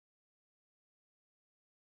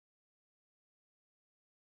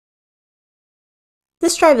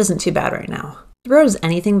This drive isn't too bad right now. The road is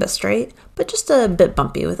anything but straight, but just a bit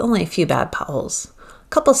bumpy with only a few bad potholes. A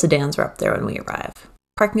couple sedans were up there when we arrive.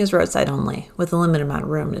 Parking is roadside only, with a limited amount of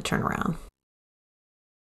room to turn around.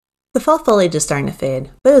 The fall foliage is starting to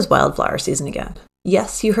fade, but it is wildflower season again.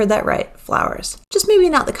 Yes, you heard that right, flowers. Just maybe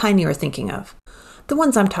not the kind you were thinking of. The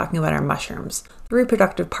ones I'm talking about are mushrooms, the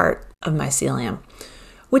reproductive part of mycelium,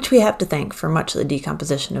 which we have to thank for much of the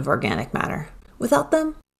decomposition of organic matter. Without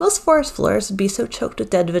them, most forest floors would be so choked with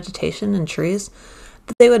dead vegetation and trees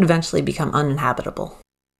that they would eventually become uninhabitable.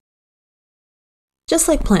 Just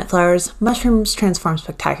like plant flowers, mushrooms transform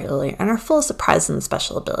spectacularly and are full of surprises and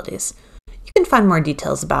special abilities. You can find more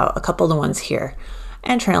details about a couple of the ones here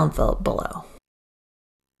and trail and fill below.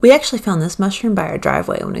 We actually found this mushroom by our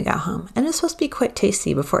driveway when we got home, and it's supposed to be quite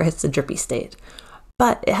tasty before it hits the drippy state.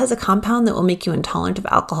 But it has a compound that will make you intolerant of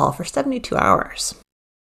alcohol for 72 hours.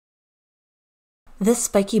 This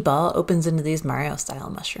spiky ball opens into these Mario-style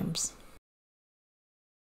mushrooms.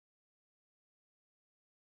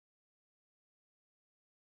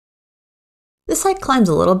 This hike climbs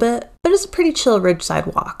a little bit, but it's a pretty chill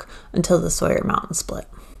ridgeside walk until the Sawyer mountain split.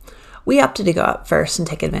 We opted to go up first and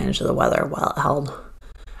take advantage of the weather while it held.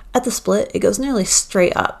 At the split, it goes nearly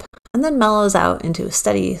straight up, and then mellows out into a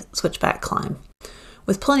steady switchback climb,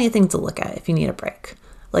 with plenty of things to look at if you need a break,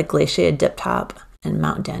 like Glaciated Dip Top and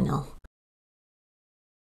Mount Daniel.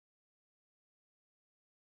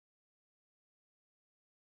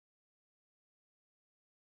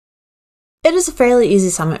 It is a fairly easy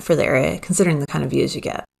summit for the area, considering the kind of views you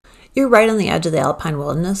get. You're right on the edge of the alpine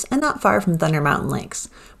wilderness and not far from Thunder Mountain Lakes,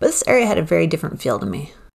 but this area had a very different feel to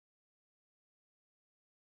me.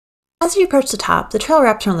 As you approach the top, the trail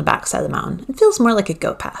wraps around the backside of the mountain and feels more like a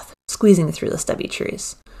goat path, squeezing through the stubby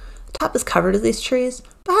trees. The top is covered with these trees,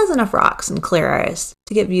 but has enough rocks and clear areas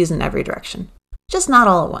to get views in every direction, just not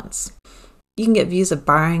all at once. You can get views of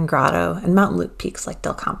Barring, Grotto, and Mountain Loop peaks like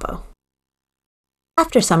Del Campo.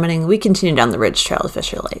 After summiting, we continue down the ridge trail to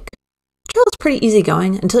Fisher Lake. The trail is pretty easy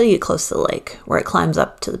going until you get close to the lake, where it climbs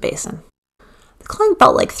up to the basin. The climb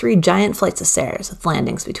felt like 3 giant flights of stairs with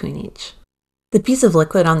landings between each. The piece of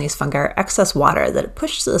liquid on these fungi are excess water that it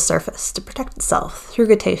pushes to the surface to protect itself through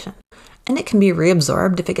gradation, and it can be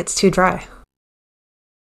reabsorbed if it gets too dry.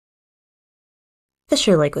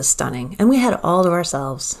 Fisher Lake was stunning, and we had it all to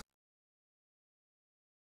ourselves.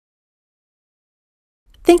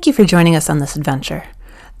 Thank you for joining us on this adventure.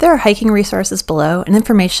 There are hiking resources below and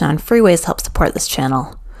information on free ways to help support this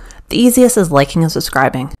channel. The easiest is liking and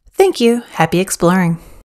subscribing. Thank you. Happy exploring.